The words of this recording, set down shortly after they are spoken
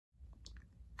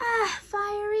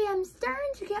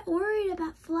you get worried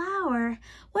about Flower?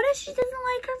 What if she doesn't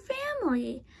like her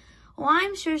family? Well,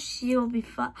 I'm sure she'll be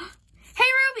fine. Hey,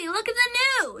 Ruby, look at the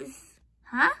news.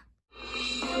 Huh?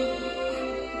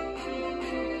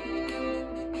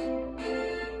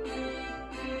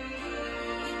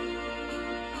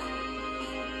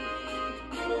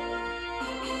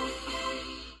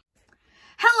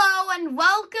 Hello and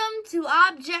welcome to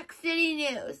Object City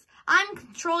News. I'm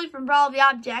Controlly from Brawl of the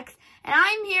Objects, and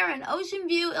I'm here in Ocean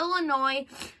View, Illinois,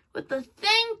 with the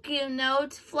thank you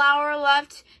note Flower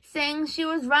left saying she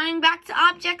was running back to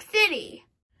Object City.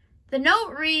 The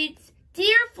note reads,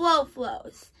 "Dear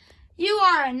Flo-Flos, you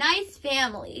are a nice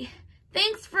family.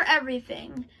 Thanks for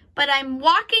everything, but I'm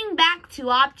walking back to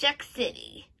Object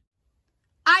City.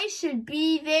 I should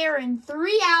be there in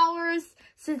 3 hours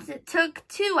since it took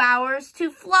 2 hours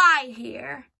to fly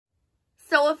here.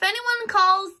 So if anyone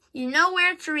calls, you know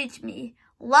where to reach me.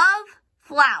 Love,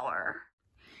 Flower."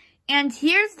 And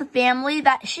here's the family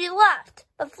that she left,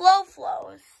 the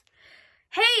Flo-Flos.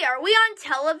 Hey, are we on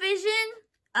television?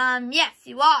 Yes,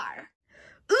 you are.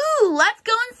 Ooh, let's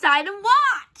go inside and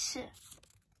watch.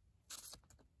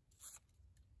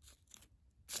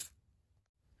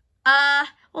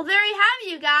 Well, there you have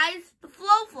you guys, the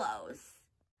Flo-Flos.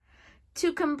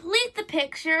 To complete the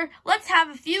picture, let's have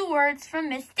a few words from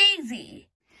Miss Daisy.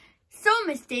 So,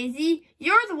 Miss Daisy,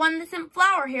 you're the one that sent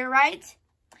Flower here, right?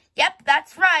 Yep,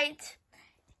 that's right.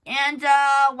 And,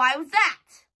 why was that?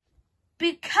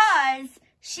 Because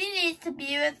she needs to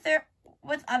be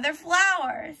with other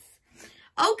flowers.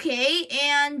 Okay,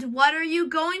 and what are you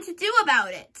going to do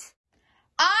about it?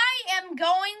 I am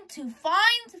going to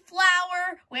find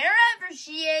Flower wherever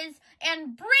she is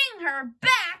and bring her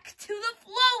back to the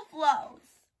Flo-Flos.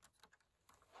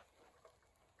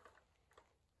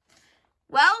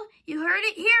 Well, you heard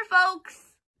it here,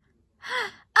 folks.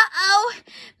 Uh-oh,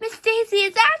 Miss Daisy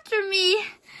is after me.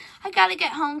 I gotta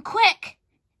get home quick.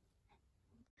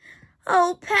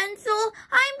 Oh, Pencil,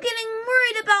 I'm getting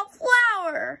worried about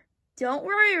Flower. Don't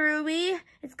worry, Ruby.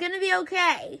 It's gonna be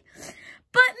okay.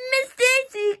 But Miss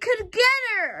Daisy could get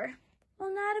her.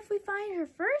 Well, not if we find her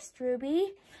first,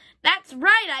 Ruby. That's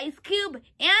right, Ice Cube,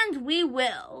 and we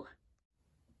will.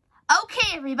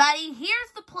 Okay, everybody,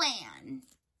 here's the plan.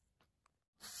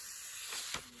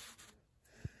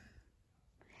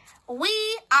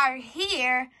 We are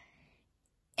here,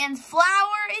 and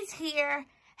Flower is here,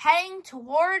 heading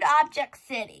toward Object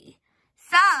City.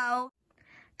 So,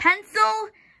 Pencil,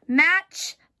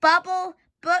 Match, Bubble,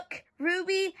 Book,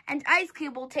 Ruby, and Ice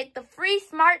Cube will take the free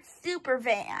Smart Super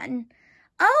Van.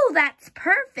 Oh, that's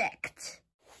perfect.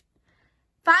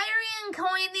 Fiery and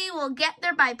Coiny will get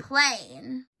there by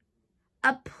plane.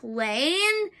 A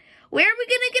plane? Where are we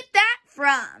gonna get that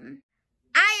from?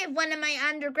 I have one in my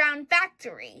underground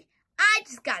factory. I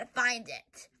just gotta find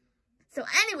it. So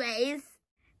anyways,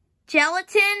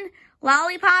 Gelatin,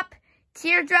 Lollipop,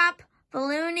 Teardrop,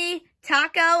 Balloony,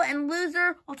 Taco, and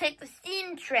Loser will take the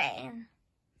steam train.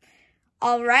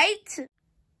 All right?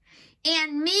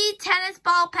 And me, Tennis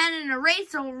Ball, Pen, and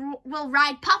Eraser will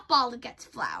ride Puffball to get to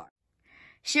Flower.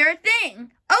 Sure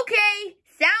thing. Okay,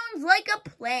 sounds like a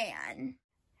plan.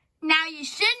 Now you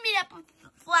should meet up with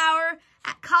Flower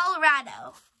at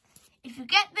Colorado. If you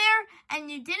get there and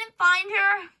you didn't find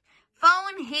her,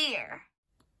 phone here.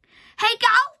 Hey,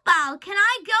 Golf Ball, can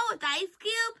I go with Ice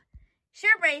Cube?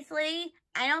 Sure, Bracelety.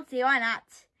 I don't see why not.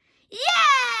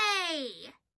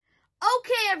 Yay!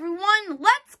 Okay, everyone,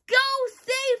 let's go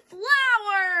save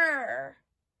Flower!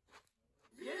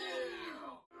 Yeah!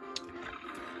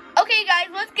 Okay, guys,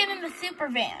 let's get in the super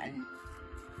van.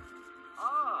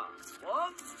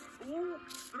 1, 2,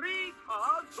 3,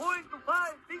 going to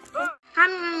 5, 6,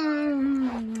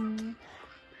 7.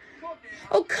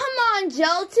 Oh, come on,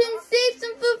 Gelatin. Save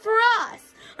some food for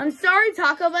us. I'm sorry,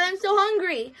 Taco, but I'm so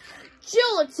hungry.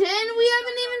 Gelatin, we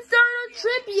haven't even started our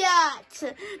trip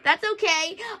yet. That's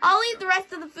okay. I'll eat the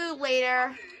rest of the food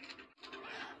later.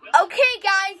 Okay,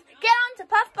 guys, get on to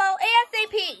Puffball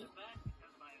ASAP.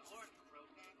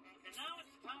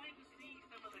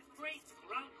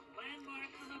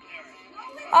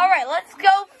 All right, let's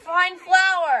go find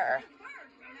Flower.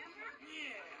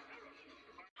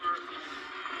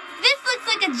 This looks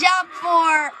like a job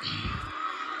for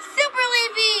Super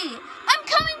Levy. I'm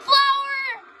coming, Flower.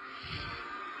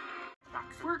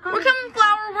 We're coming,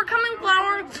 Flower. We're coming,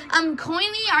 Flower.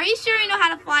 Coiny, are you sure you know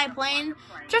how to fly a plane?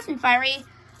 Trust me, Fiery.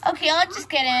 Okay, let's just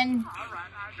get in.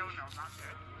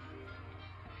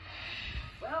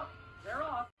 Well,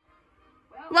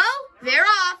 they're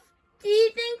off. Do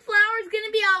you think Flower's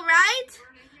gonna be all right?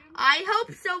 I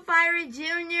hope so, Fiery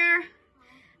Jr.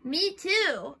 Me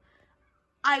too.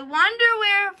 I wonder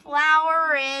where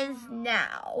Flower is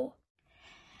now.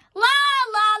 La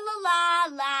la la la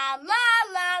la la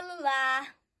la la la.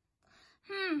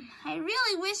 I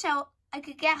really wish I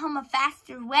could get home a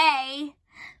faster way.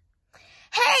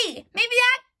 Hey, maybe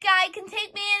that guy can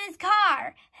take me in his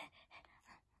car.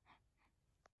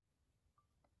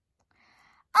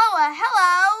 Oh,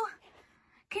 hello.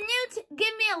 Can you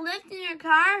give me a lift in your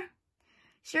car?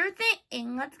 Sure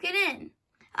thing. Let's get in.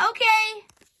 Okay.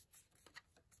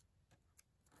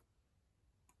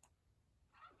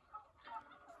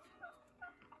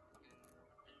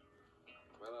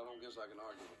 Well, I don't guess I can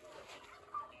argue with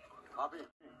that. Copy.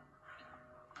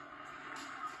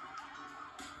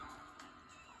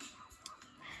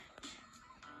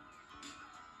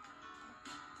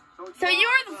 So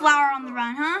you're the Flower on the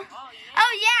Run, huh?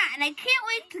 Oh yeah, and I can't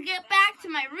wait to get back to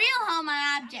my real home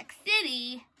on Object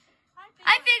City.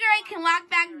 I figure I can walk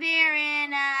back there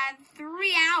in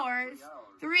 3 hours.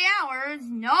 3 hours?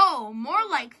 No, more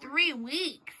like 3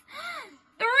 weeks.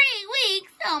 3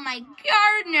 weeks? Oh my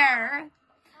gardener.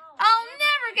 I'll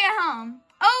never get home.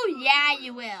 Oh yeah,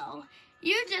 you will.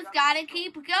 You just gotta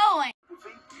keep going.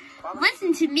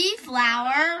 Listen to me,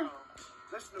 Flower.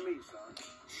 Listen to me, son.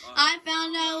 I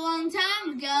found out a long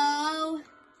time ago.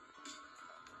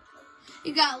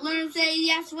 You gotta learn to say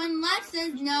yes when life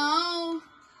says no.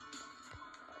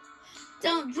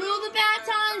 Don't drool the bad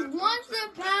times once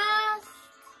they're past.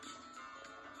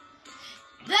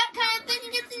 That kind of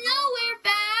thing gets you nowhere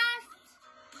fast.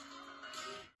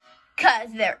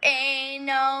 'Cause there ain't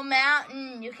no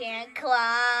mountain you can't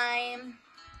climb.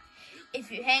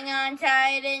 If you hang on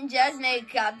tight and just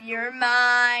make up your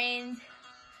mind.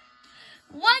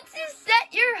 Once you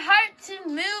set your heart to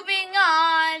moving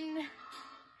on,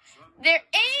 there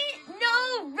ain't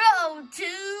no road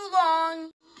too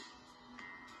long.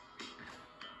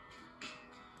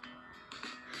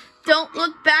 Don't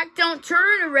look back, don't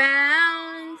turn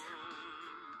around.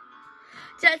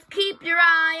 Just keep your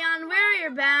eye on where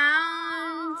you're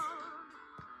bound.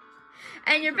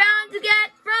 And you're bound to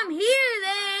get from here to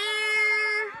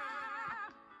there.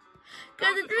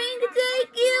 'Cause a dream can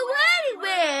take you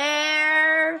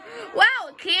anywhere. Wow,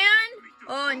 it can?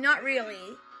 Oh, not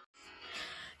really.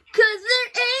 'Cause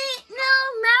there ain't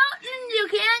no mountain you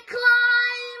can't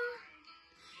climb.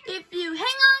 If you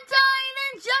hang on tight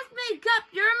and just make up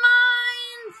your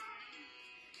mind.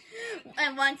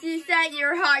 And once you set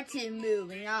your heart to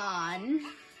moving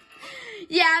on.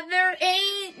 Yeah, there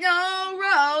ain't no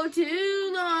road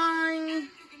too long.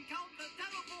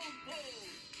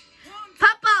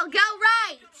 Papa, go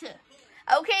right.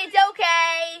 Okay, it's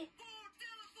okay.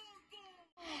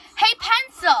 Hey,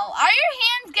 Pencil, are your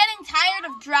hands getting tired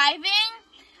of driving?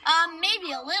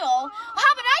 Maybe a little.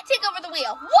 How about I take over the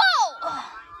wheel? Whoa!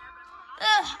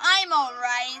 I'm all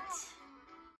right.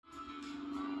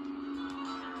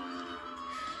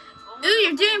 Ooh,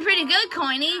 you're doing pretty good,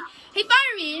 Coiny. Hey,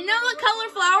 Fiery, you know what color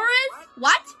Flower is?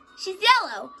 What? She's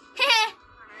yellow. Heh.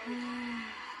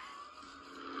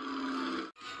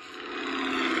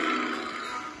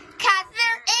 'Cause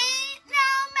there ain't no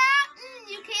mountain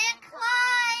you can't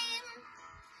climb.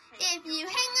 If you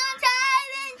hang on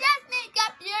tight and just make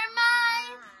up your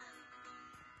mind.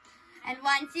 And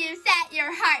once you set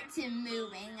your heart to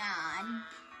moving on.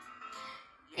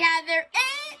 Yeah, there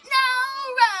ain't no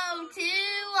road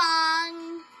too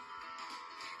long.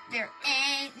 There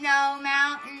ain't no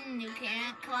mountain you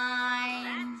can't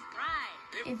climb.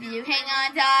 If you hang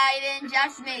on tight and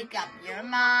just make up your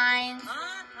mind.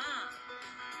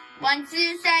 Once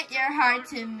you set your heart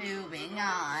to moving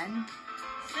on.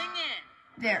 Sing it.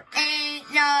 There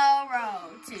ain't no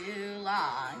road too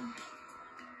long.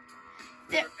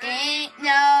 There ain't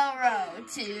no road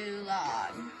too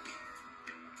long.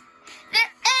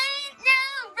 There ain't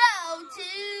no road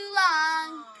too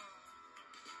long.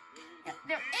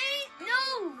 There ain't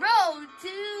no road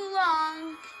too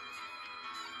long.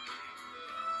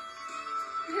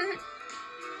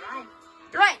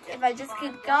 Right, if I just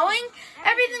keep going,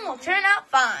 everything will turn out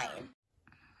fine.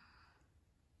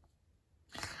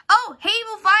 Oh, hey,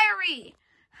 Evil Fiery!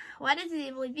 What is it,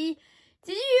 Evil V?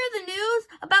 Did you hear the news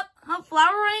about how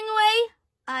Flower running away?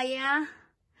 Yeah.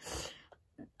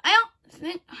 I don't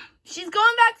think she's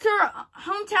going back to her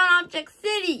hometown Object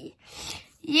City.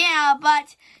 Yeah,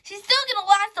 but she's still gonna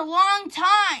last a long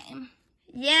time.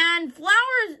 Yeah, and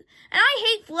Flower's, and I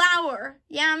hate Flower.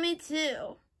 Yeah, me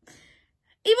too.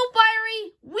 Evil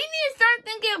Fiery, we need to start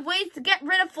thinking of ways to get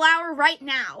rid of Flower right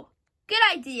now. Good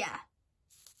idea.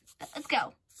 Let's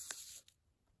go.